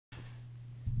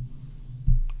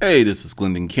Hey, this is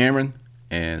Glendon Cameron,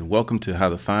 and welcome to How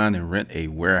to Find and Rent a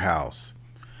Warehouse.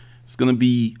 It's going to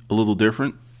be a little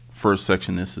different. First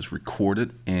section, this is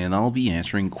recorded, and I'll be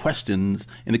answering questions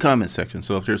in the comment section.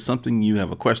 So if there's something you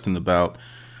have a question about,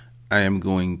 I am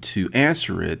going to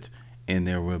answer it, and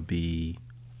there will be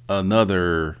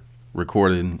another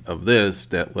recording of this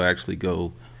that will actually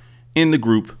go in the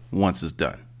group once it's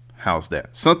done. How's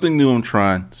that? Something new I'm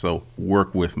trying, so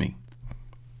work with me.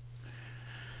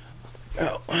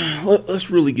 Now,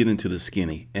 let's really get into the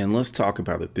skinny and let's talk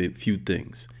about a few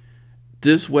things.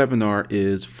 This webinar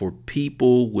is for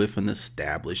people with an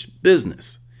established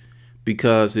business,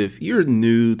 because if you're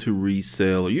new to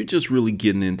resale or you're just really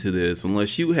getting into this,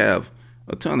 unless you have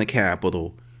a ton of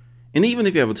capital, and even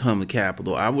if you have a ton of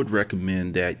capital, I would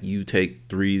recommend that you take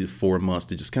 3 to 4 months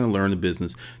to just kind of learn the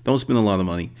business. Don't spend a lot of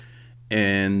money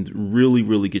and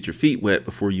really get your feet wet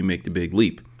before you make the big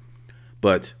leap.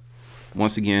 But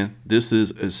once again, this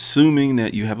is assuming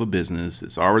that you have a business,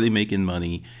 it's already making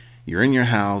money, you're in your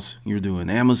house, you're doing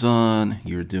Amazon,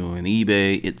 you're doing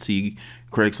eBay, Etsy,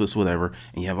 Craigslist, whatever,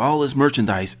 and you have all this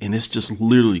merchandise and it's just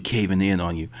literally caving in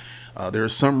on you. There are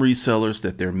some resellers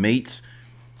that their mates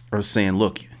are saying,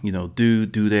 look, do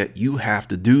that. You have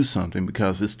to do something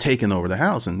because it's taking over the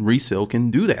house, and resale can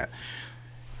do that.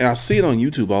 And I see it on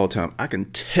YouTube all the time. I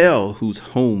can tell whose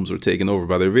homes are taken over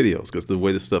by their videos because the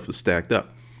way the stuff is stacked up.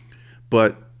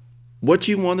 But what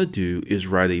you want to do is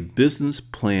write a business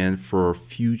plan for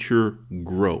future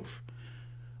growth.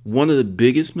 One of the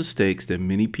biggest mistakes that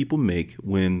many people make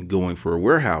when going for a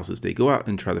warehouse is they go out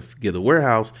and try to get a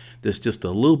warehouse that's just a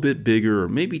little bit bigger or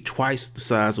maybe twice the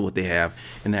size of what they have,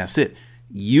 and that's it.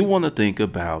 You want to think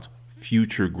about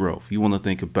future growth. You want to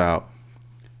think about,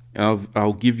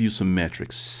 I'll give you some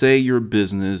metrics. Say your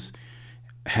business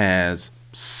has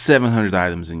 700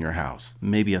 items in your house,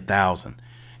 maybe 1,000.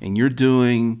 And you're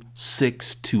doing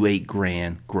 6 to 8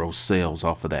 grand gross sales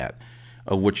off of that,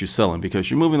 of what you're selling, because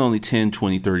you're moving only 10,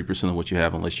 20, 30% of what you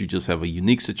have, unless you just have a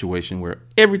unique situation where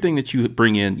everything that you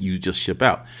bring in, you just ship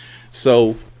out.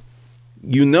 So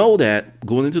you know that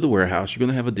going into the warehouse, you're going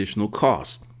to have additional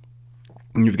costs.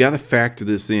 And you've got to factor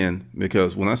this in,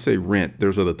 because when I say rent,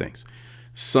 there's other things.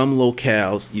 Some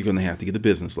locales, you're going to have to get a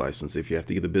business license. If you have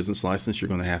to get a business license, you're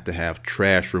going to have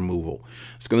trash removal.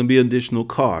 It's going to be additional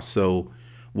costs. So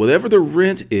whatever the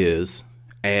rent is,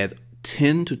 add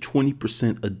 10 to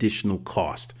 20% additional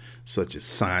cost, such as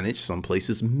signage. Some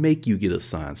places make you get a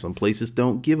sign. Some places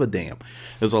don't give a damn.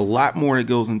 There's a lot more that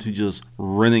goes into just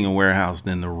renting a warehouse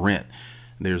than the rent.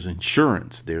 There's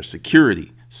insurance, there's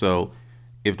security. So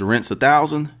if the rent's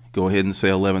 1,000, go ahead and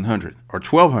say 1,100 or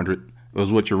 1,200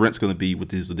 is what your rent's going to be with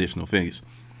these additional fees.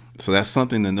 So that's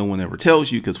something that no one ever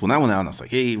tells you, because when I went out and I was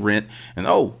like, hey, rent, and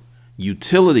oh,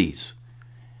 utilities.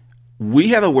 We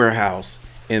had a warehouse,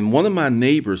 and one of my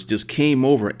neighbors just came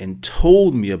over and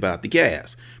told me about the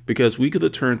gas, because we could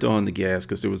have turned on the gas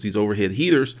because there was these overhead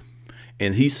heaters.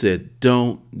 And he said,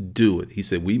 don't do it. He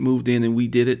said, we moved in and we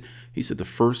did it. He said the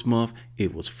first month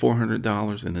it was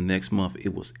 $400, and the next month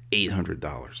it was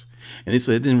 $800. And he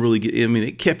said it didn't really get, I mean,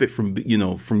 it kept it from,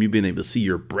 from you being able to see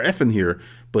your breath in here,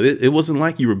 but it wasn't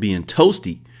like you were being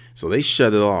toasty. So they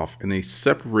shut it off and they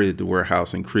separated the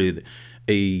warehouse and created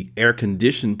a air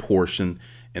conditioned portion,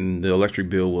 and the electric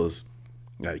bill was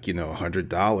like,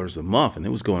 $100 a month, and it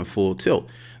was going full tilt.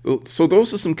 So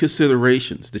those are some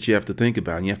considerations that you have to think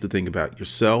about. And you have to think about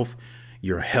yourself,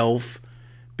 your health,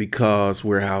 because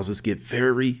warehouses get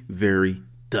very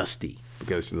dusty,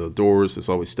 because the doors, there's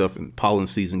always stuff, and pollen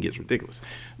season gets ridiculous.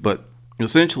 But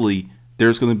essentially,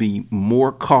 there's going to be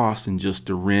more cost than just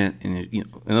the rent and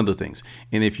and other things.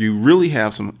 And if you really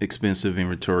have some expensive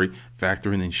inventory,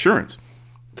 factor in insurance.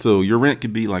 So your rent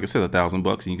could be, like I said, $1,000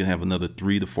 bucks, and you can have another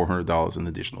 $300 to $400 in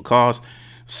additional costs.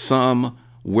 Some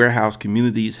warehouse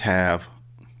communities have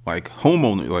like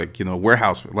homeowner,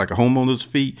 warehouse, like a homeowner's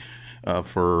fee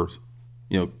for,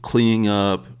 cleaning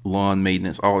up, lawn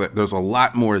maintenance, all that. There's a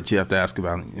lot more that you have to ask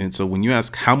about. And so when you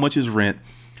ask how much is rent,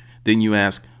 then you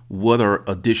ask what are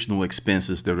additional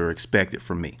expenses that are expected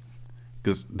from me,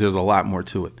 because there's a lot more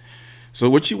to it. So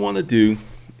what you want to do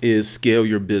is scale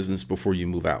your business before you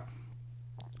move out.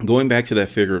 Going back to that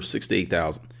figure of 6,000 to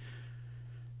 8,000,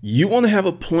 you want to have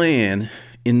a plan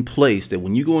in place that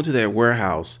when you go into that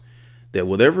warehouse, that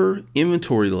whatever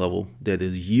inventory level that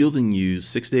is yielding you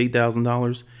 $6,000 to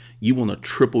 $8,000, you want to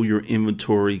triple your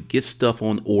inventory, get stuff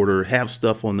on order, have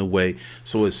stuff on the way.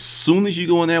 So as soon as you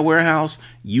go in that warehouse,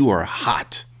 you are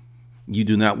hot. You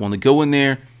do not want to go in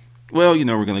there, well,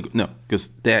 we're going to go. No, because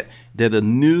that a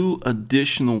new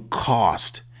additional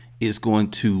cost is going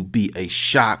to be a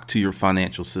shock to your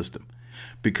financial system,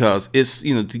 because it's,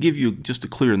 to give you just a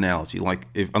clear analogy, like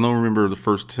if I don't remember the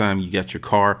first time you got your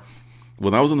car.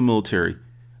 When I was in the military,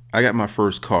 I got my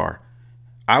first car.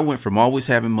 I went from always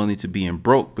having money to being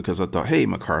broke because I thought, hey,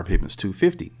 my car payment's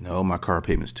 $250. No, my car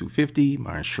payment's $250.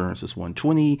 My insurance is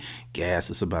 $120. Gas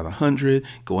is about $100.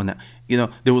 Going out,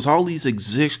 there was all these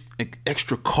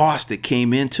extra costs that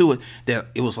came into it that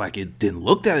it was like it didn't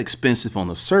look that expensive on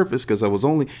the surface because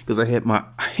I had my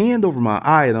hand over my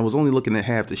eye and I was only looking at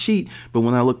half the sheet. But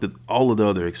when I looked at all of the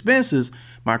other expenses,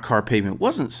 my car payment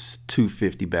wasn't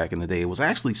 $250 back in the day. It was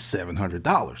actually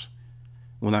 $700.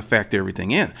 When I factor everything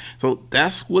in. So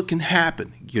that's what can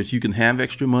happen, because you can have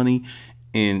extra money.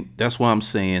 And that's why I'm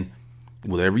saying,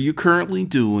 whatever you're currently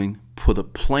doing, put a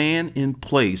plan in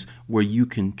place where you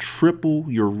can triple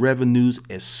your revenues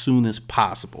as soon as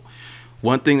possible.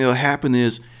 One thing that'll happen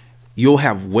is you'll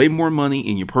have way more money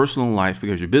in your personal life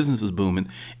because your business is booming.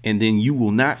 And then you will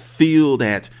not feel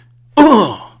that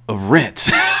of rent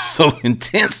so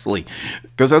intensely,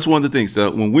 because that's one of the things. So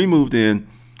when we moved in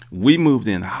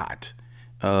hot.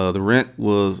 The rent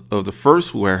was of the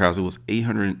first warehouse. It was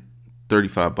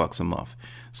 $835 a month.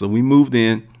 So we moved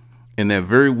in, and that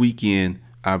very weekend,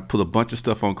 I put a bunch of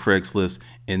stuff on Craigslist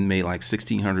and made like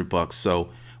 $1,600.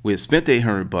 So we had spent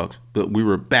 $800, but we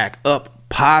were back up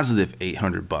positive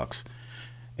 $800.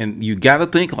 And you got to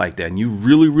think like that. And you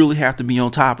really, really have to be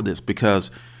on top of this, because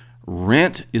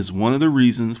rent is one of the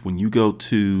reasons when you go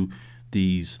to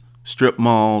these strip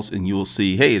malls and you'll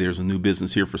see, hey, there's a new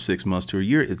business here for 6 months to a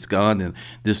year. It's gone. And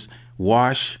this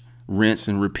wash, rinse,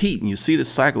 and repeat. And you see the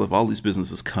cycle of all these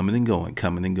businesses coming and going,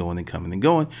 coming and going and coming and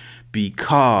going,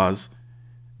 because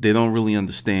they don't really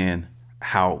understand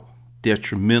how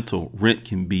detrimental rent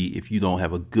can be if you don't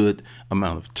have a good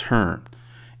amount of turn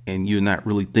and you're not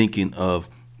really thinking of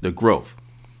the growth.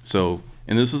 So,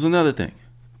 and this is another thing,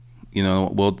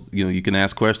 you can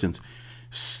ask questions.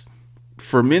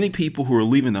 For many people who are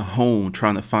leaving the home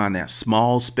trying to find that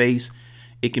small space,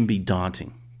 it can be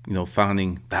daunting.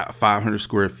 Finding that 500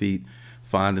 square feet,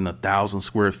 finding 1,000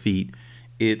 square feet.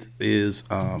 It is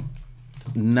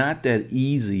not that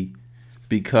easy,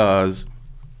 because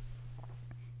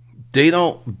they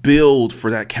don't build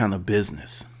for that kind of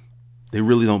business. They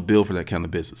really don't build for that kind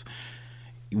of business.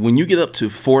 When you get up to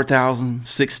 4,000,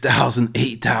 6,000,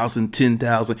 8,000,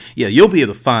 10,000, yeah, you'll be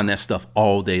able to find that stuff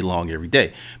all day long, every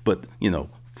day. But,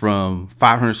 from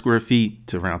 500 square feet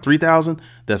to around 3,000,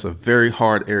 that's a very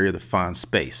hard area to find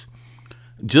space.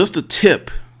 Just a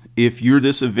tip, if you're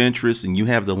this adventurous and you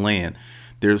have the land,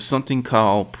 there's something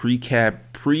called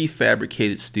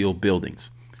prefabricated steel buildings.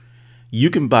 You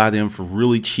can buy them for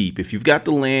really cheap. If you've got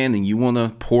the land and you want to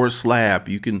pour a slab,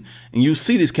 you can, and you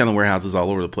see these kind of warehouses all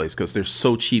over the place because they're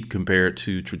so cheap compared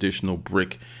to traditional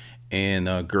brick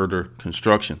and girder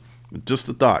construction. Just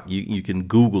a thought, you can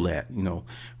Google that,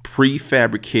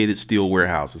 prefabricated steel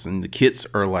warehouses, and the kits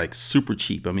are like super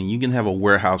cheap. I mean, you can have a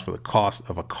warehouse for the cost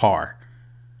of a car,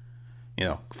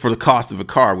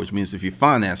 which means if you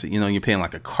finance it, you're paying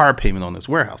like a car payment on this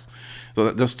warehouse.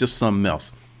 So that's just something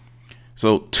else.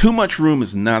 So too much room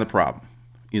is not a problem,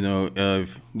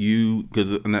 because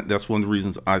that's one of the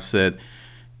reasons I said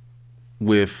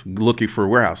with looking for a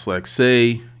warehouse, like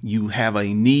say you have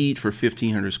a need for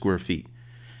 1,500 square feet.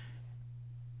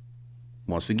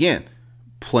 Once again,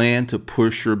 plan to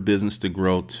push your business to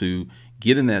grow to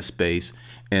get in that space.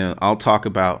 And I'll talk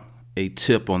about a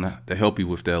tip on that to help you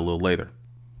with that a little later.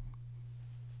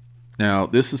 Now,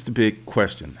 this is the big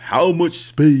question. How much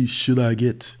space should I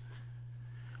get?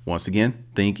 Once again,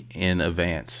 think in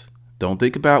advance. Don't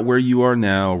think about where you are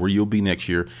now or where you'll be next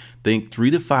year. Think 3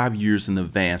 to 5 years in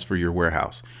advance for your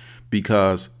warehouse,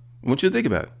 because I want you to think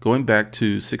about it. Going back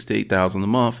to 6,000 to 8,000 a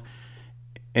month,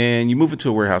 and you move into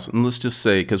a warehouse, and let's just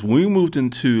say, because when we moved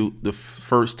into the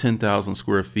first 10,000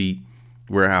 square feet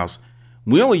warehouse,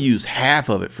 we only used half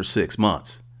of it for 6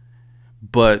 months.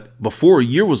 But before a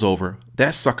year was over,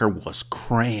 that sucker was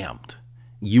crammed.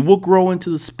 You will grow into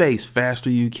the space faster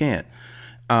you can.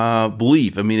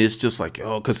 It's just like,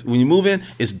 because when you move in,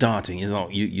 it's daunting.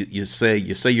 You say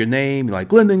your name, you're like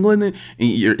Glendon, and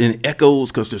you're in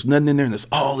echoes because there's nothing in there, and there's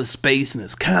all this space, and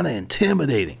it's kind of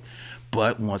intimidating.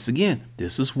 But once again,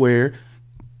 this is where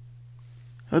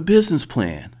a business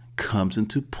plan comes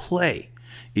into play.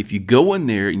 If you go in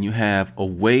there and you have a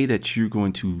way that you're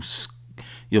going to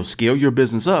scale your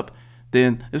business up,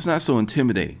 then it's not so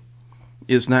intimidating.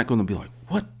 It's not going to be like,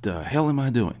 what the hell am I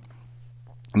doing?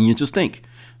 And you just think.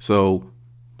 So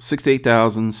 6,000 to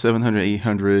 8,000, 700,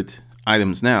 800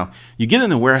 items. Now, you get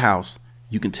in a warehouse,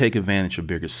 you can take advantage of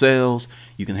bigger sales.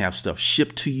 You can have stuff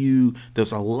shipped to you.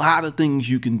 There's a lot of things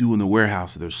you can do in the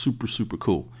warehouse that are super, super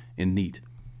cool and neat.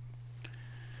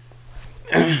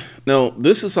 Now,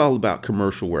 this is all about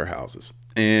commercial warehouses.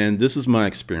 And this is my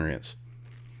experience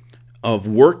of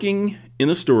working in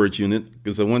a storage unit,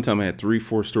 because at one time I had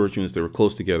 3-4 storage units that were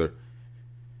close together.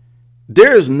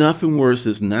 There is nothing worse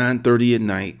than 9:30 at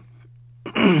night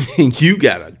and you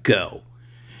gotta go.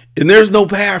 And there's no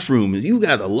bathroom. You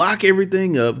gotta lock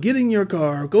everything up, get in your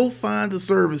car, go find a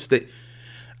service station.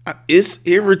 It's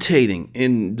irritating.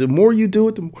 And the more you do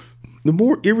it, the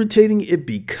more irritating it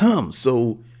becomes.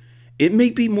 So it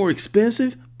may be more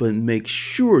expensive, but make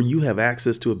sure you have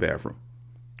access to a bathroom.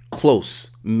 Close.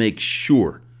 Make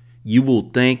sure. You will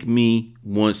thank me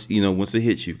once it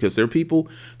hits you, because there are people,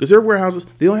 because there are warehouses,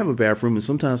 they don't have a bathroom, and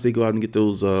sometimes they go out and get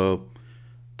those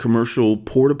commercial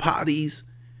porta potties.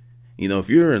 If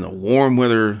you're in a warm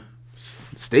weather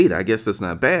state, I guess that's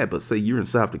not bad, but say you're in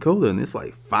South Dakota and it's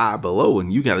like 5 below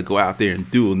and you got to go out there and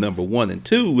do a number 1 and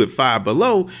 2 with 5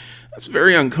 below, that's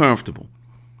very uncomfortable.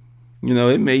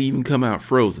 It may even come out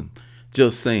frozen.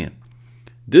 Just saying.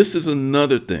 This is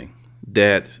another thing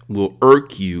that will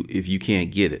irk you if you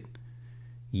can't get it.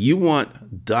 You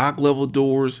want dock level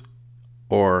doors,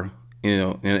 or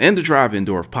and the drive-in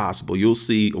door if possible. You'll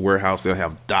see a warehouse, they'll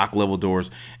have dock level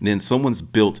doors, and then someone's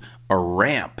built a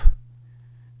ramp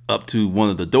up to one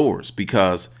of the doors,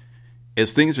 because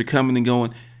as things are coming and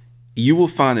going, you will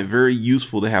find it very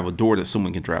useful to have a door that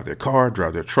someone can drive their car,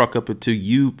 drive their truck up into,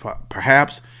 you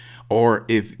perhaps, or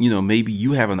if maybe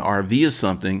you have an RV or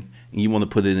something and you want to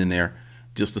put it in there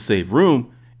just to save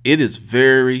room. It is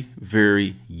very,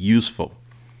 very useful.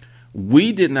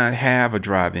 We did not have a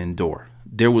drive-in door.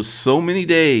 There was so many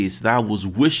days that I was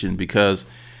wishing, because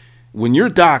when you're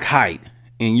dock height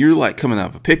and you're like coming out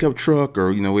of a pickup truck,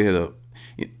 or we had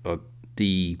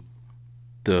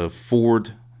the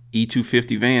Ford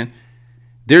E250 van,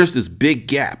 there's this big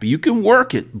gap. You can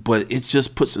work it, but it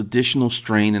just puts additional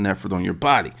strain and effort on your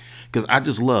body. Because I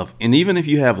just love, and even if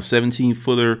you have a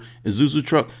 17-footer Isuzu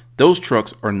truck, those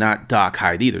trucks are not dock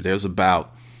height either. There's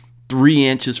about 3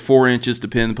 inches, 4 inches,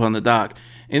 depending upon the dock.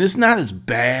 And it's not as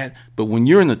bad, but when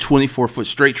you're in a 24-foot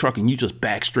straight truck and you just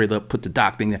back straight up, put the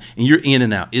dock thing down, and you're in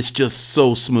and out, it's just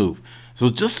so smooth. So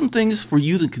just some things for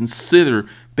you to consider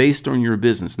based on your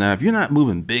business. Now, if you're not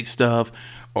moving big stuff,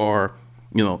 or,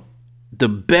 the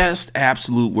best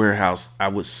absolute warehouse, I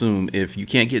would assume, if you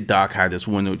can't get dock height, is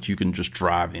one that you can just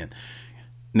drive in.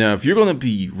 Now, if you're going to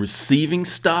be receiving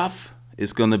stuff,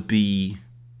 it's going to be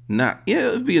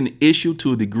it'll be an issue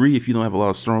to a degree if you don't have a lot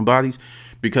of strong bodies,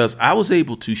 because I was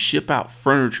able to ship out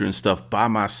furniture and stuff by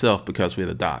myself because we had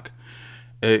a dock.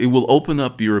 It will open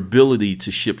up your ability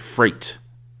to ship freight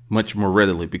much more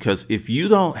readily, because if you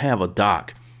don't have a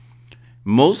dock,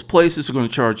 most places are going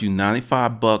to charge you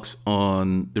 $95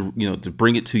 on to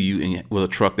bring it to you with a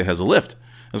truck that has a lift.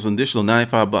 That's an additional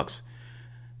 $95.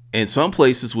 And some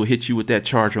places will hit you with that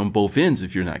charge on both ends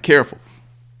if you're not careful.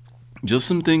 Just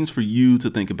some things for you to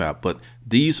think about, but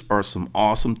these are some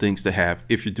awesome things to have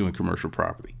if you're doing commercial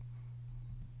property.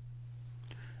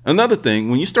 Another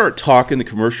thing, when you start talking to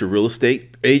commercial real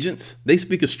estate agents, they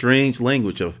speak a strange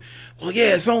language of, well,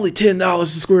 yeah, it's only $10 a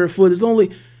square foot. It's only,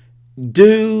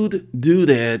 dude, do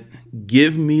that.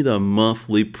 Give me the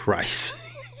monthly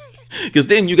price. Because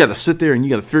then you got to sit there and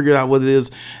you got to figure out what it is.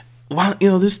 Well,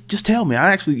 just tell me.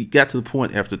 I actually got to the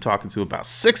point after talking to about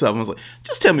 6 of them. I was like,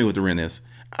 just tell me what the rent is.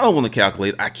 I don't want to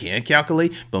calculate. I can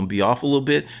calculate, but I'm going to be off a little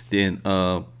bit. Then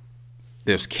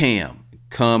there's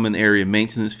common area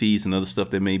maintenance fees and other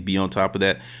stuff that may be on top of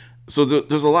that. So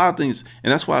there's a lot of things.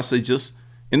 And that's why I say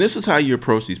and this is how you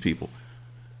approach these people.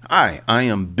 I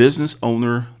am business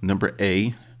owner number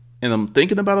A, and I'm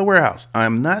thinking about a warehouse.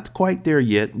 I'm not quite there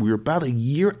yet. We're about a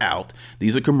year out.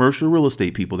 These are commercial real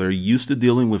estate people that are used to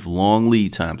dealing with long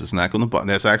lead times.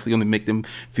 That's actually going to make them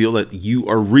feel that you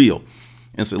are real.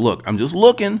 And say, look, I'm just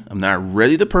looking. I'm not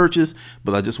ready to purchase,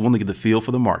 but I just want to get the feel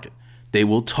for the market. They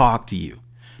will talk to you,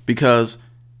 because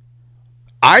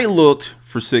I looked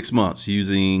for 6 months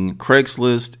using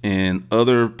Craigslist and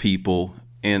other people,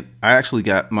 and I actually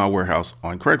got my warehouse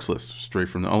on Craigslist straight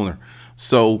from the owner.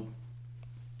 So,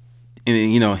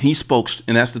 and he spoke,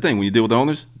 and that's the thing, when you deal with the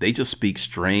owners, they just speak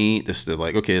straight. They're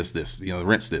like, okay, it's this, the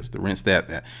rent's this, the rent's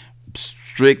that,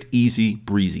 strict, easy,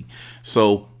 breezy.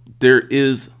 So there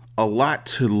is a lot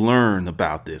to learn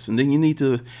about this. And then you need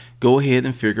to go ahead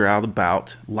and figure out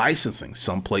about licensing.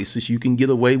 Some places you can get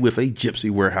away with a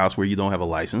gypsy warehouse where you don't have a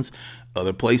license.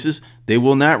 Other places, they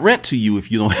will not rent to you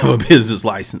if you don't have a business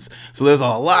license. So there's a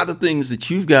lot of things that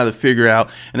you've got to figure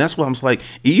out. And that's why I'm like,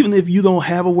 even if you don't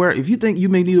have a warehouse, if you think you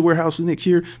may need a warehouse for next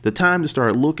year, the time to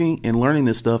start looking and learning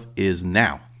this stuff is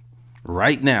now.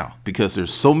 right now, because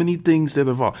there's so many things that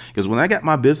evolve. Because when I got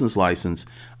my business license,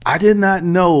 I did not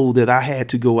know that I had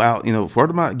to go out, part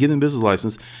of my getting business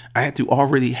license, I had to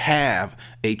already have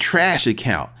a trash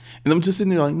account. And I'm just sitting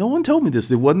there like, no one told me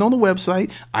this. It wasn't on the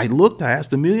website. I looked, I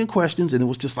asked a million questions, and it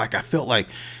was just like, I felt like,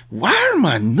 why are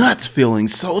my nuts feeling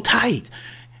so tight?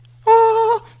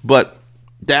 But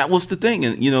that was the thing.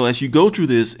 And, as you go through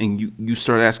this and you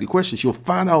start asking questions, you'll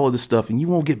find all of this stuff and you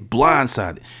won't get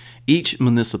blindsided. Each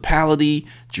municipality,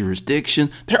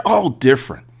 jurisdiction, they're all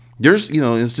different. There's,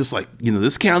 it's just like,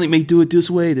 this county may do it this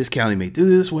way. This county may do it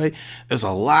this way. There's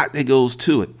a lot that goes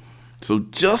to it. So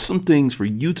just some things for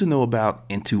you to know about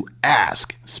and to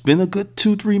ask. Spend a good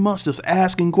 2-3 months just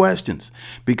asking questions,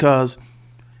 because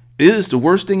it is the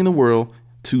worst thing in the world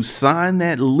to sign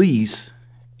that lease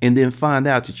and then find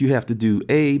out that you have to do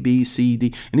A, B, C,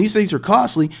 D. And these things are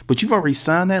costly, but you've already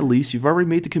signed that lease. You've already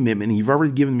made the commitment, and you've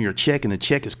already given them your check, and the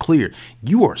check is clear.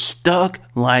 You are stuck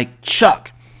like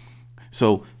Chuck.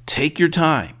 So take your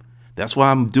time. That's why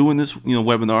I'm doing this,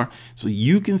 webinar, so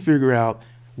you can figure out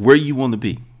where you want to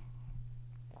be.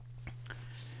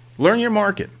 Learn your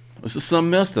market. This is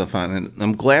something else that I find, and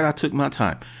I'm glad I took my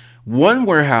time. One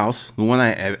warehouse, the one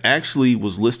I actually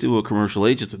was listed with commercial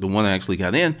agents, the one I actually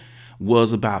got in,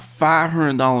 was about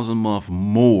 $500 a month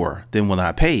more than what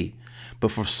I paid.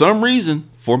 But for some reason,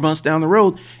 4 months down the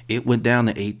road, it went down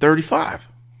to $835.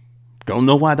 Don't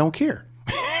know why, don't care.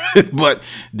 But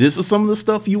this is some of the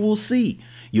stuff you will see.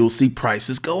 You'll see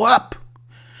prices go up.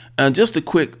 And just a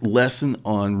quick lesson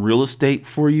on real estate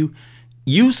for you.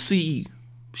 You see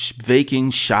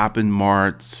vacant shopping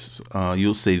marts,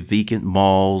 you'll say vacant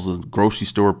malls, grocery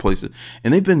store places,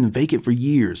 and they've been vacant for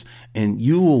years. And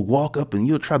you will walk up and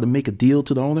you'll try to make a deal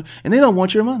to the owner, and they don't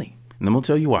want your money. And I'm gonna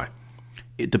tell you why.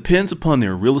 It depends upon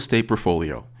their real estate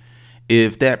portfolio.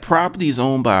 If that property is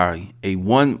owned by a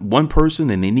one person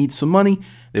and they need some money,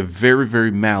 they're very,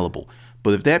 very malleable.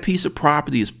 But if that piece of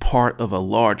property is part of a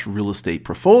large real estate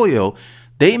portfolio,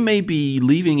 they may be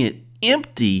leaving it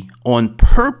empty on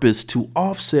purpose to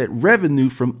offset revenue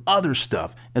from other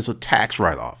stuff as a tax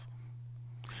write-off.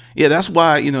 Yeah, that's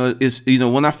why, it's,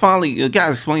 when I finally, a guy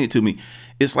explained it to me,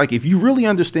 it's like, if you really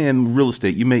understand real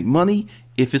estate, you make money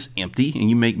if it's empty, and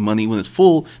you make money when it's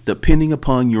full, depending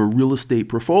upon your real estate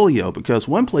portfolio. Because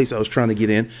one place I was trying to get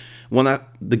in,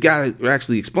 the guy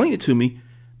actually explained it to me,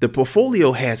 the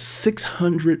portfolio had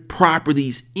 600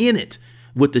 properties in it,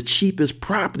 with the cheapest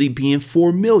property being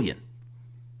 $4 million.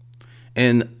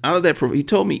 And out of that, he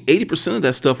told me 80% of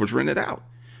that stuff was rented out.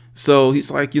 So he's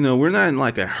like, we're not in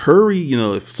like a hurry.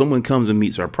 If someone comes and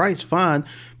meets our price, fine.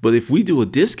 But if we do a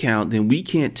discount, then we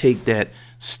can't take that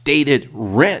stated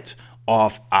rent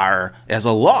off as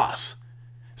a loss.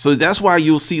 So that's why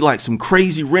you'll see like some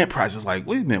crazy rent prices. Like,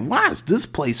 wait a minute, why is this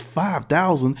place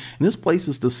 $5,000 and this place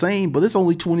is the same, but it's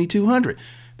only $2,200?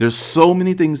 There's so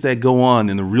many things that go on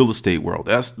in the real estate world.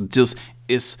 That's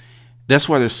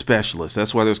why there's specialists.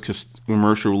 That's why there's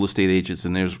commercial real estate agents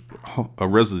and there's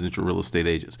residential real estate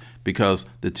agents, because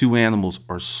the two animals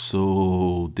are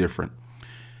so different.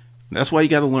 That's why you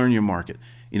got to learn your market.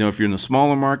 If you're in a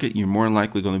smaller market, you're more than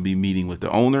likely going to be meeting with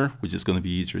the owner, which is going to be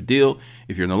easier to deal.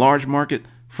 If you're in a large market,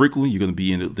 frequently you're going to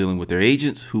be dealing with their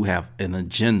agents who have an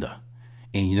agenda.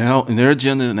 And in their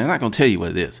agenda, and they're not going to tell you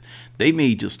what it is. They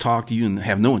may just talk to you and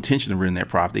have no intention of renting that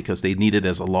property because they need it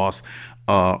as a loss,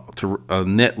 to a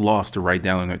net loss to write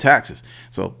down on their taxes.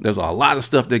 So there's a lot of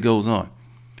stuff that goes on.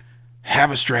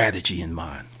 Have a strategy in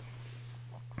mind.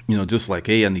 Just like,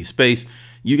 hey, I need space.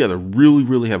 You got to really,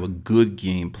 really have a good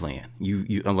game plan.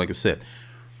 You like I said,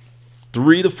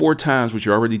 3 to 4 times what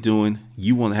you're already doing.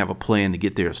 You want to have a plan to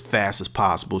get there as fast as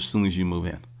possible as soon as you move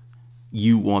in.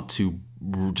 You want to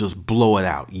just blow it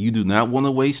out. You do not want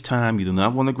to waste time. You do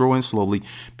not want to grow in slowly,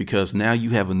 because now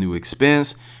you have a new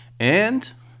expense.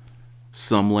 And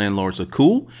some landlords are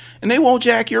cool and they won't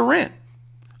jack your rent.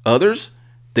 Others,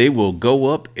 they will go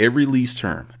up every lease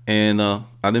term. And I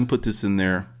didn't put this in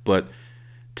there, but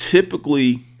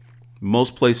typically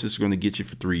most places are going to get you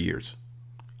for 3 years,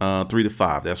 3 to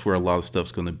 5. That's where a lot of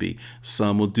stuff's going to be.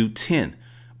 Some will do 10,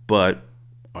 but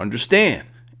understand,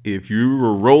 if you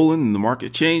were rolling and the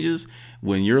market changes,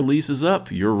 when your lease is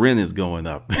up, your rent is going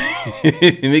up.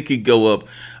 And it could go up.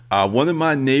 One of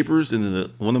my neighbors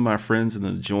one of my friends in the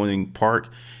adjoining park,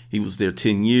 he was there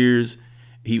 10 years.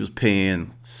 He was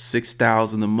paying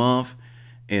 $6,000 a month,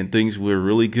 and things were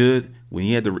really good. When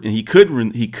he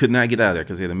could not get out of there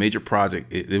because he had a major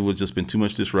project. It was just been too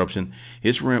much disruption.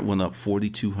 His rent went up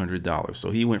 $4,200.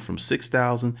 So he went from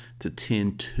 $6,000 to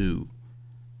 $10,200.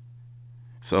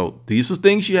 So these are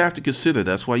things you have to consider.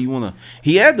 That's why you want to.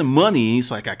 He had the money. And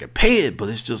he's like, I could pay it, but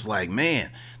it's just like,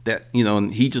 man, that,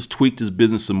 and he just tweaked his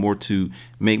business some more to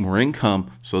make more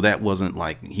income. So that wasn't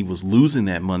like he was losing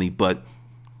that money. But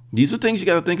these are things you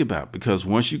got to think about, because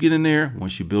once you get in there,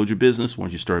 once you build your business,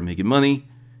 once you start making money,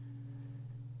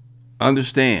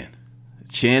 understand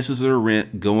chances of the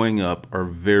rent going up are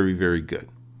very, very good.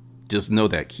 Just know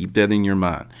that. Keep that in your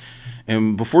mind.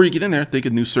 And before you get in there, think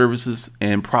of new services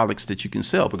and products that you can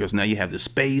sell, because now you have the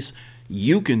space.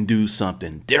 You can do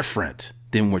something different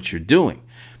than what you're doing,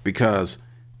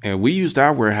 and we used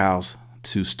our warehouse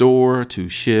to store, to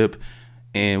ship,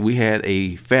 and we had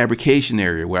a fabrication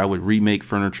area where I would remake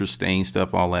furniture, stain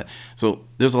stuff, all that. So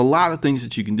there's a lot of things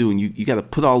that you can do, and you got to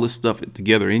put all this stuff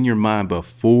together in your mind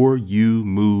before you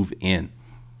move in.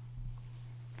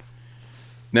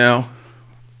 Now,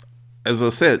 as I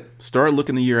said, start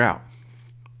looking a year out,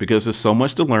 because there's so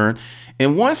much to learn.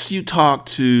 And once you talk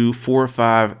to 4 or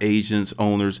 5 agents,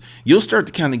 owners, you'll start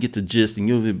to kind of get the gist, and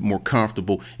you'll be more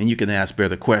comfortable, and you can ask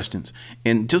better questions.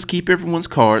 And just keep everyone's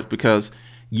cards, because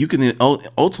you can then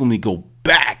ultimately go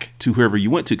back to whoever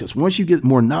you went to. Because once you get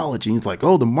more knowledge, and it's like,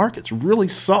 oh, the market's really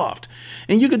soft.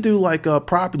 And you could do like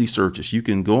property searches. You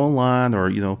can go online, or,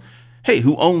 hey,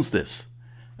 who owns this?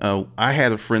 I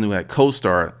had a friend who had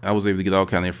CoStar. I was able to get all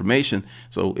kind of information.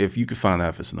 So if you could find out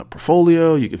if it's in a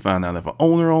portfolio, you can find out if an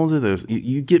owner owns it.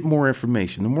 You get more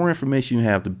information. The more information you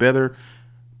have, the better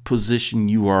position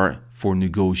you are for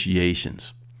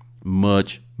negotiations.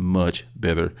 Much, much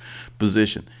better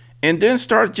position. And then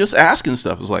start just asking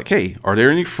stuff. It's like, hey, are there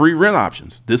any free rent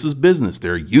options? This is business.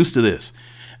 They're used to this.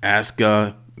 Ask,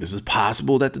 is it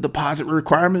possible that the deposit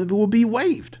requirement will be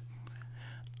waived?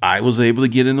 I was able to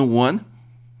get into one.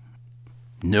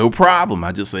 No problem.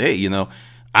 I just say, hey,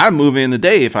 I'd move in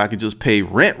today if I could just pay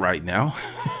rent right now.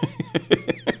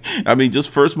 I mean, just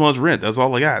first month's rent. That's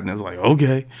all I got. And it's like,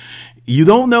 okay, you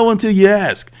don't know until you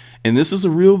ask. And this is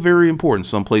very important.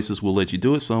 Some places will let you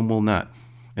do it. Some will not.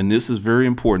 And this is very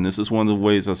important. This is one of the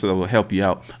ways I said I will help you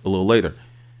out a little later.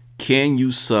 Can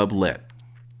you sublet?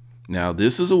 Now,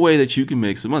 this is a way that you can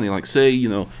make some money. Like, say,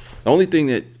 the only thing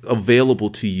that's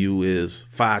available to you is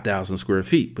 5,000 square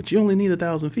feet, but you only need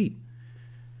 1,000 feet.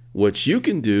 What you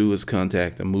can do is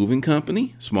contact a moving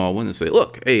company, small one, and say,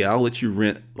 look, hey, I'll let you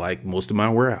rent like most of my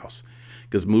warehouse,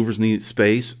 because movers need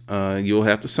space. You'll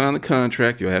have to sign a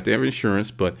contract. You'll have to have insurance,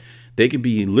 but they can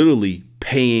be literally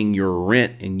paying your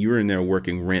rent, and you're in there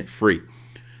working rent free.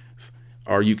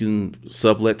 Or you can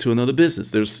sublet to another business.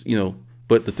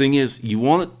 But the thing is, you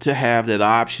want to have that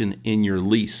option in your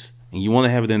lease. And you want to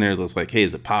have it in there that's like, hey,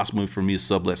 is it possible for me to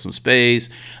sublet some space?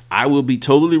 I will be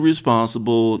totally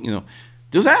responsible,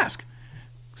 Just ask.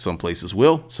 Some places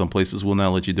will. Some places will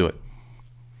not let you do it.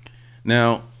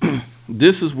 Now,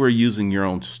 this is where using your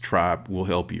own tribe will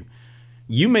help you.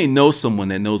 You may know someone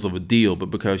that knows of a deal, but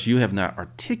because you have not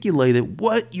articulated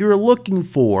what you're looking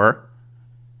for,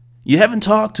 you haven't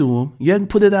talked to them, you haven't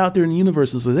put it out there in the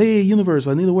universe and said, hey, universe,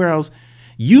 I need a warehouse.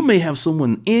 You may have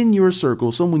someone in your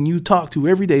circle, someone you talk to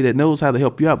every day that knows how to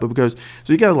help you out.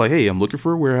 So you got to like, hey, I'm looking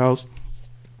for a warehouse.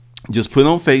 Just put it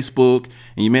on Facebook,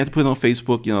 and you may have to put it on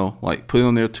Facebook, like put it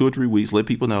on there 2 or 3 weeks, let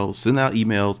people know, send out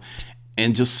emails,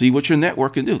 and just see what your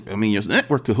network can do. I mean, your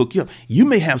network could hook you up. You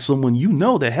may have someone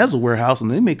that has a warehouse,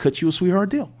 and they may cut you a sweetheart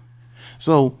deal.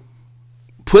 So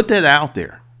put that out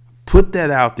there. Put that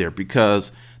out there,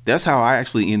 because that's how I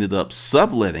actually ended up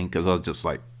subletting, because I was just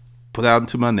like, put out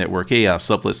into my network, hey, I'll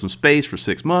sublet some space for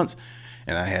 6 months.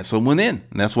 And I had someone in.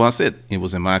 And that's why I said it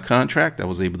was in my contract. I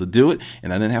was able to do it,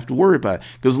 and I didn't have to worry about it.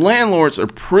 Because landlords are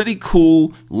pretty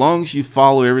cool long as you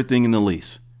follow everything in the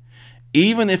lease.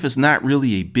 Even if it's not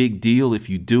really a big deal, if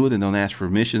you do it and don't ask for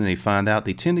permission and they find out,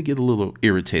 they tend to get a little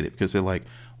irritated, because they're like,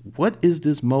 what is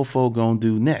this mofo going to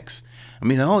do next? I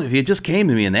mean, if he just came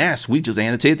to me and asked, we just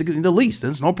annotated the lease.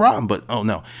 That's no problem. But, oh,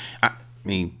 no.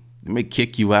 They may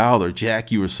kick you out or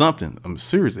jack you or something. I'm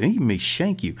serious. They may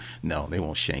shank you. No, they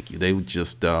won't shank you. They would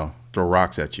just throw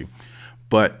rocks at you.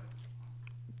 But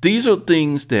these are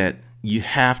things that you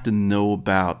have to know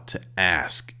about to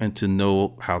ask and to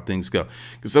know how things go.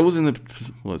 Because I was in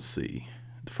the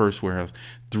first warehouse,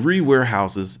 3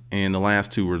 warehouses, and the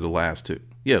last 2 were the last 2.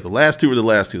 Yeah, the last 2 were the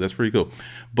last 2. That's pretty cool.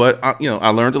 But, I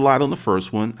learned a lot on the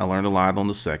first one. I learned a lot on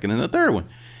the second and the third one.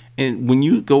 And when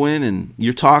you go in and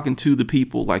you're talking to the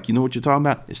people, like, you know what you're talking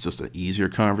about, it's just an easier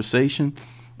conversation.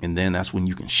 And then that's when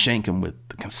you can shank them with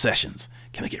the concessions.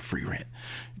 Can I get free rent?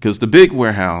 Because the big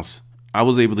warehouse, I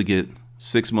was able to get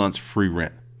 6 months free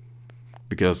rent,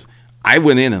 because I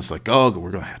went in and it's like, oh,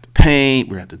 we're going to have to paint.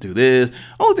 We're going to have to do this.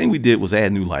 Only thing we did was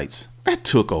add new lights. That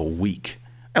took a week.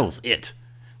 That was it.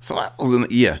 So I was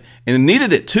yeah, and it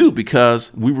needed it too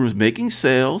because we were making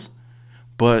sales,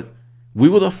 but we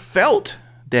would have felt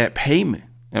that payment.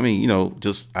 I mean,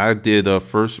 just I did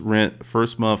first rent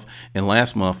first month and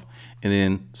last month, and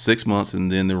then 6 months,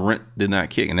 and then the rent did not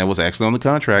kick, and that was actually on the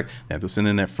contract. I had to send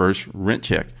in that first rent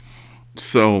check.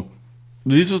 So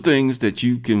these are things that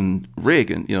you can rig,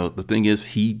 and the thing is,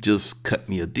 he just cut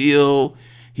me a deal.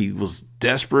 He was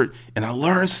desperate, and I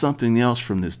learned something else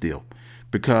from this deal,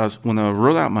 because when I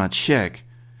wrote out my check,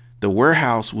 the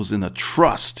warehouse was in a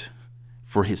trust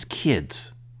for his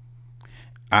kids.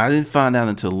 I didn't find out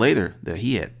until later that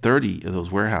he had 30 of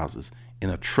those warehouses in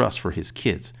a trust for his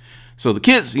kids. So the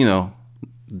kids,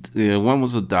 one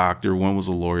was a doctor, one was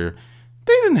a lawyer.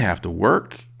 They didn't have to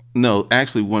work. No,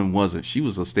 actually one wasn't. She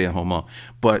was a stay-at-home mom.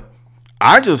 But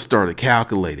I just started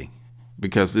calculating,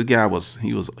 because this guy was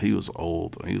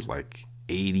old. He was like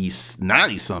 80,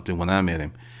 90 something when I met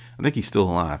him. I think he's still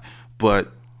alive.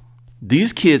 But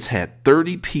these kids had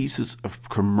 30 pieces of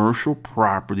commercial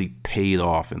property paid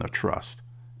off in a trust.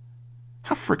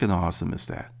 How freaking awesome is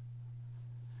that?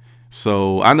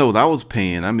 So I know what I was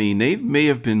paying. I mean, they may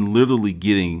have been literally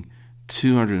getting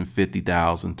 $250,000,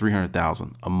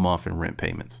 $300,000 a month in rent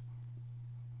payments,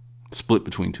 split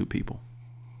between two people.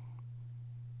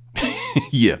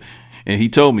 Yeah. And he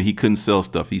told me he couldn't sell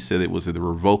stuff. He said it was a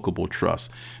revocable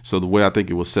trust. So the way I think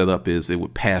it was set up is it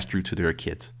would pass through to their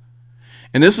kids.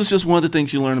 And this is just one of the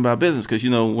things you learn about business, because,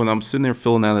 when I'm sitting there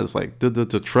filling out, it's like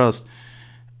the trust,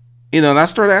 and I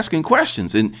start asking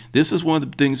questions. And this is one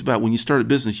of the things about when you start a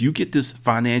business, you get this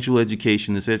financial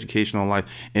education, this education on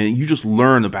life, and you just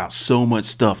learn about so much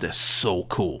stuff that's so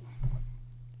cool.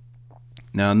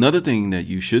 Now, another thing that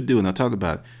you should do, and I talked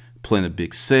about plan a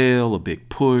big sale, a big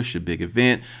push, a big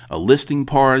event, a listing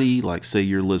party, like say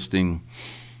you're listing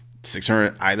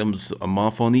 600 items a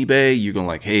month on eBay, you're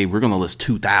going to hey, we're going to list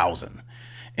 2,000.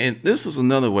 And this is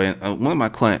another way. One of my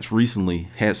clients recently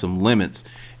had some limits,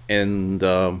 and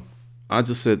I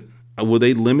just said, will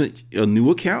they limit a new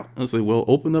account? I said, well,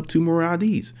 open up 2 more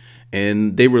IDs.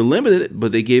 And they were limited,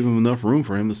 but they gave him enough room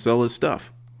for him to sell his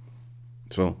stuff.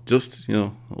 So just,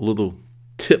 a little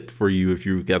tip for you if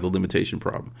you've got a limitation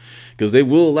problem, because they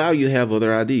will allow you to have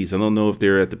other IDs. I don't know if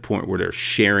they're at the point where they're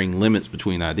sharing limits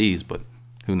between IDs, but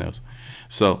who knows?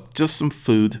 So just some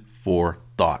food for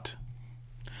thought.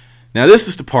 Now, this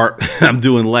is the part I'm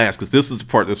doing last, because this is the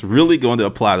part that's really going to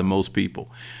apply to most people.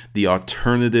 The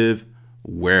alternative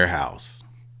warehouse.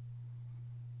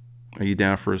 Are you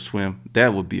down for a swim?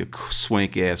 That would be a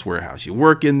swank ass warehouse. You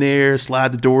work in there,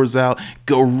 slide the doors out,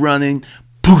 go running,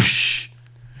 poosh.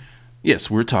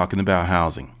 Yes, we're talking about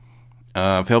housing.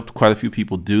 I've helped quite a few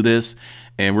people do this,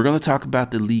 and we're going to talk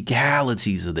about the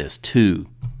legalities of this too.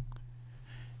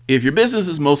 If your business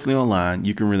is mostly online,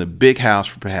 you can rent a big house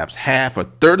for perhaps half or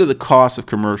third of the cost of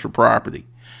commercial property,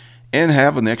 and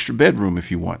have an extra bedroom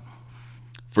if you want.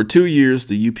 For 2 years,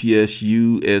 the UPS,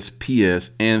 USPS,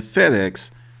 and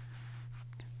FedEx,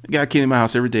 the guy came to my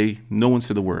house every day. No one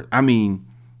said a word. I mean,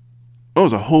 there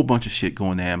was a whole bunch of shit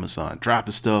going to Amazon,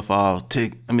 dropping stuff off.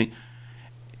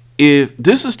 If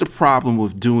this is the problem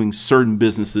with doing certain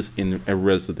businesses in a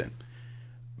resident,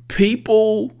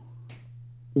 people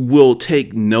will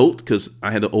take note, because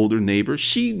I had an older neighbor.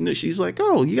 She's like,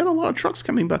 oh, you got a lot of trucks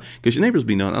coming by, because your neighbors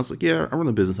be knowing. I was like, yeah, I run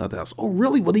a business out the house. Oh,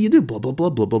 really? What do you do? Blah, blah, blah,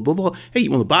 blah, blah, blah, blah. Hey, you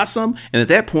want to buy some? And at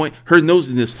that point, her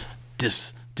nosiness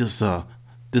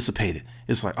dissipated.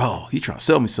 It's like, oh, he's trying to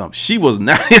sell me something. She was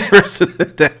not interested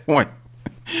at that point.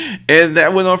 And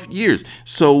that went on for years.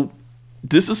 So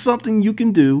this is something you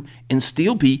can do and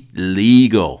still be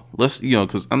legal.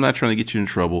 Because I'm not trying to get you in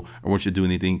trouble or want you to do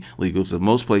anything legal. So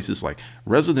most places, like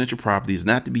residential property, is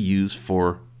not to be used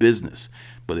for business.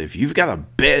 But if you've got a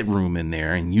bedroom in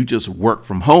there and you just work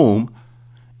from home,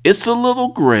 it's a little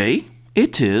gray.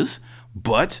 It is.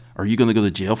 But are you going to go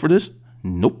to jail for this?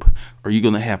 Nope. Are you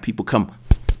going to have people come?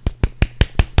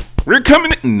 We're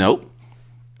coming in. Nope.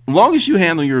 As long as you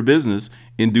handle your business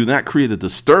and do not create a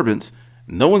disturbance,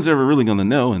 no one's ever really going to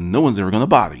know, and no one's ever going to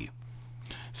bother you.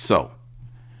 So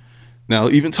now,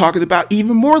 even talking about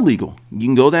even more legal, you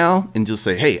can go down and just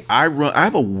say, hey, I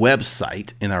have a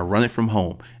website and I run it from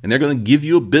home, and they're going to give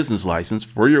you a business license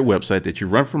for your website that you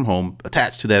run from home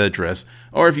attached to that address.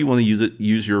 Or if you want to use it,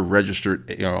 use your registered,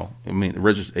 the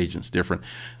registered agent's different,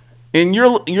 and you're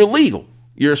legal.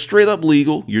 You're straight up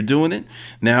legal. You're doing it.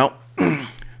 Now,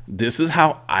 this is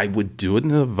how I would do it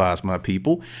and advise my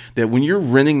people that when you're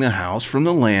renting the house from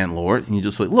the landlord and you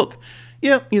just say, look,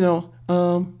 yeah, you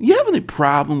have any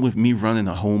problem with me running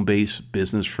a home-based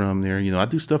business from there? I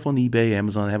do stuff on eBay,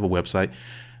 Amazon, I have a website.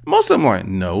 Most of them are like,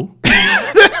 no.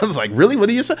 They're I was like, really? What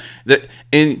do you say?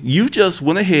 And you just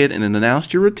went ahead and then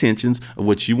announced your intentions of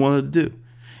what you wanted to do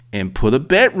and put a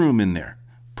bedroom in there,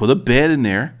 put a bed in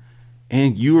there,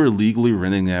 and you are legally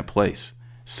renting that place.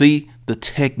 See the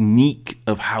technique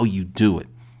of how you do it.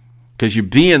 Because you're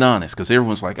being honest. Because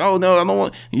everyone's like, "Oh no, I don't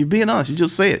want." You're being honest. You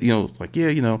just say it. It's like,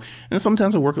 yeah, And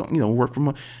sometimes I work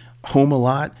from home a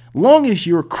lot. Long as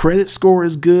your credit score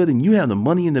is good and you have the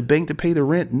money in the bank to pay the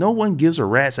rent, no one gives a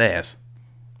rat's ass.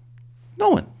 No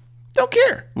one. Don't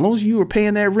care. As long as you are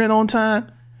paying that rent on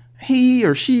time, he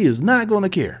or she is not going to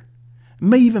care.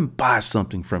 May even buy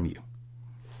something from you.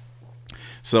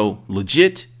 So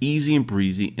legit, easy and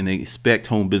breezy, and they expect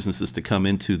home businesses to come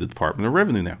into the Department of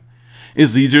Revenue now.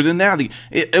 It's easier than now.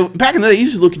 Back in the day, they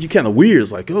used to look at you kind of weird.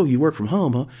 It's like, oh, you work from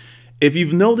home, huh? If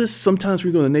you've noticed, sometimes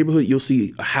when you go to the neighborhood, you'll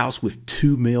see a house with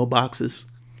 2 mailboxes,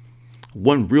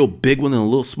 one real big one and a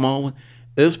little small one.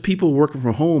 There's people working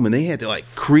from home, and they had to like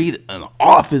create an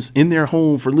office in their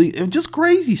home for just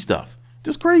crazy stuff.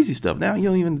 Just crazy stuff. Now you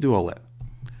don't even do all that.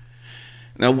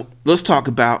 Now let's talk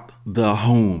about the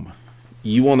home.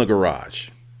 You want a garage.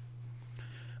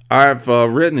 I've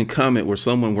read in a comment where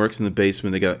someone works in the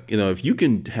basement. They got, if you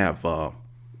can have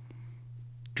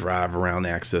drive around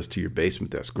access to your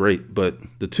basement, that's great. But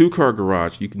the 2-car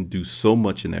garage, you can do so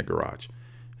much in that garage.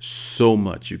 So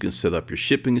much. You can set up your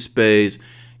shipping space.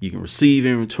 You can receive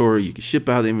inventory. You can ship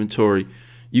out inventory.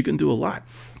 You can do a lot.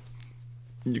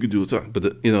 You can do a ton.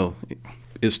 But,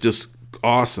 it's just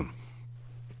awesome.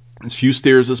 As few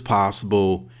stairs as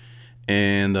possible.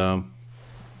 And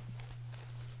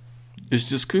it's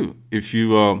just cool. If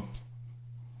you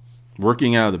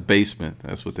working out of the basement,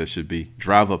 that's what that should be.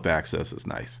 Drive up access is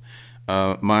nice.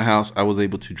 My house, I was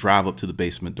able to drive up to the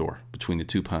basement door between the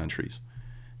 2 pine trees.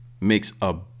 Makes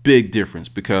a big difference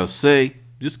because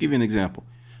just give you an example.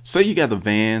 Say you got a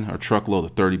van or truckload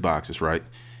of 30 boxes, right?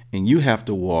 And you have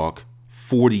to walk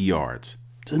 40 yards.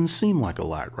 Doesn't seem like a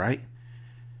lot, right?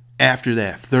 After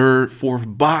that 3rd,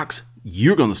 4th box,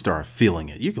 you're going to start feeling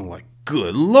it. You're going to like,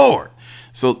 good Lord.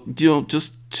 So,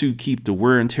 just to keep the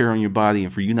wear and tear on your body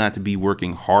and for you not to be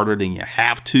working harder than you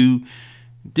have to,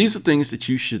 these are things that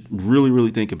you should really,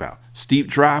 really think about. Steep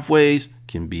driveways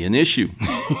can be an issue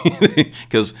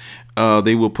because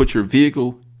they will put your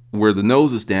vehicle where the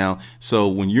nose is down. So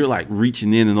when you're like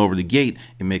reaching in and over the gate,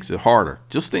 it makes it harder.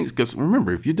 Just things, because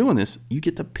remember, if you're doing this, you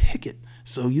get to pick it.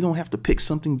 So you don't have to pick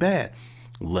something bad.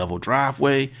 Level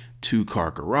driveway,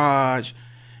 2-car garage.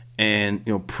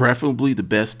 And, preferably the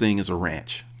best thing is a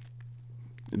ranch.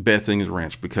 The best thing is a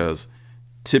ranch because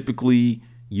typically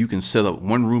you can set up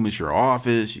one room as your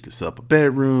office. You can set up a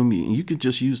bedroom. You can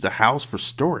just use the house for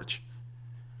storage.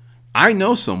 I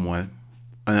know someone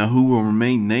who will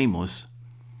remain nameless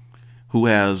who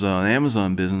has an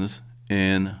Amazon business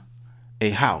and a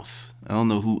house. I don't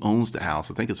know who owns the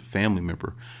house. I think it's a family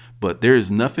member. But there is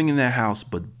nothing in that house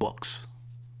but books.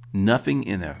 Nothing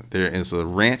in there. There is a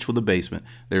ranch with a basement.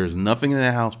 There is nothing in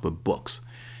that house but books.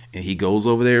 And he goes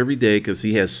over there every day because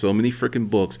he has so many freaking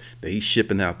books that he's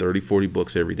shipping out 30, 40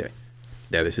 books every day.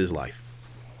 That is his life.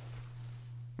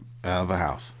 Out of a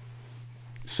house.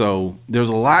 So there's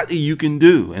a lot that you can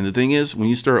do. And the thing is, when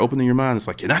you start opening your mind, it's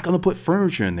like, you're not going to put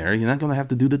furniture in there. You're not going to have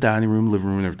to do the dining room, living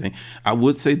room, and everything. I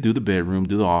would say do the bedroom,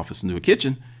 do the office, and do a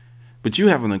kitchen. But you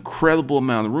have an incredible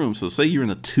amount of room. So say you're in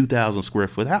a 2,000 square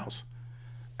foot house.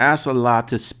 That's a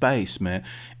lot of space, man.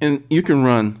 And you can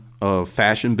run a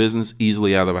fashion business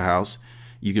easily out of a house.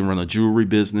 You can run a jewelry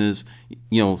business,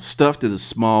 stuff that is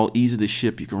small, easy to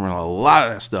ship. You can run a lot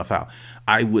of that stuff out.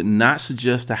 I would not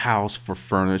suggest a house for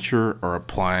furniture or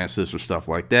appliances or stuff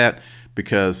like that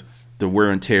because the wear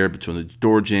and tear between the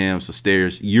door jambs, the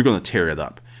stairs, you're going to tear it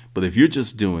up. But if you're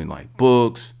just doing like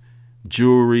books,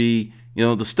 jewelry,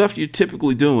 the stuff you're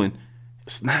typically doing,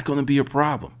 it's not going to be a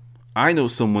problem. I know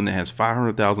someone that has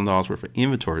 $500,000 worth of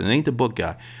inventory. It ain't the book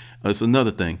guy. It's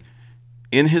another thing.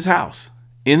 In his house,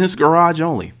 in his garage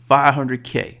only,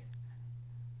 $500K.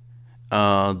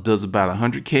 Does about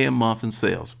 $100K a month in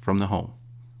sales from the home.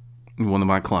 One of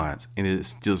my clients. And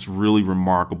it's just really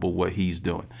remarkable what he's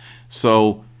doing.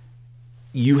 So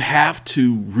you have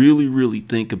to really, really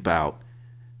think about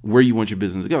where you want your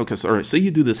business to go. Because, all right, say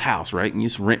you do this house, right? And you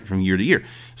just rent from year to year.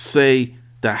 Say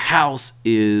the house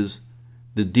is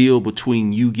the deal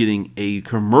between you getting a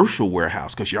commercial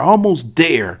warehouse because you're almost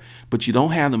there, but you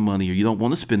don't have the money or you don't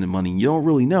want to spend the money and you don't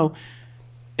really know.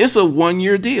 It's a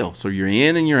 1-year deal. So you're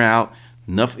in and you're out.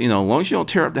 Nothing, as long as you don't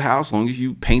tear up the house, as long as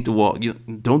you paint the wall, you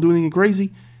don't do anything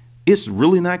crazy, it's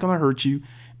really not going to hurt you.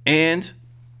 And,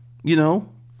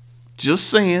 just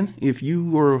saying, if you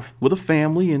were with a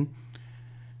family and,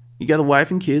 You got a wife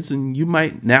and kids, and you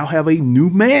might now have a new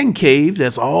man cave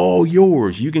that's all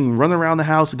yours. You can run around the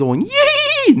house going,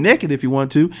 yee, naked if you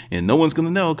want to, and no one's going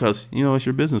to know because, it's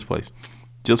your business place.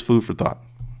 Just food for thought.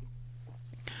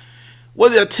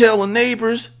 What did I tell the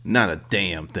neighbors? Not a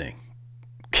damn thing.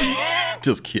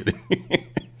 Just kidding.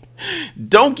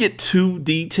 Don't get too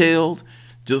detailed.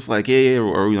 Just like,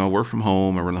 or work from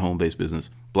home, I run a home-based business,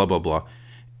 blah, blah, blah.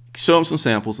 Show them some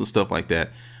samples and stuff like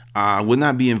that. I would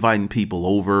not be inviting people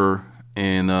over,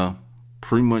 and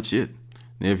pretty much it.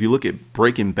 Now, if you look at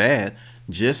Breaking Bad,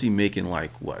 Jesse making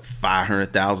like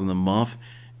 $500,000 a month,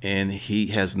 and he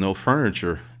has no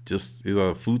furniture, just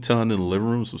a futon in the living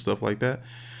room, some stuff like that.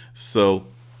 So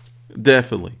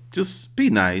definitely, just be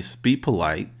nice, be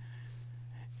polite,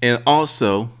 and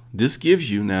also this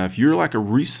gives you, now if you're like a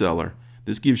reseller,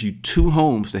 this gives you 2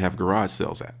 homes to have garage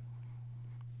sales at.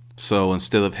 So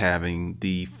instead of having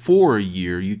the 4 a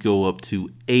year, you go up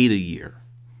to 8 a year.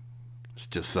 It's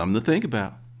just something to think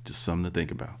about. Just something to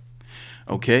think about.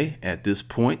 Okay, at this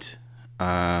point,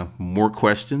 more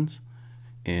questions,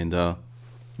 and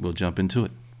we'll jump into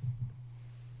it.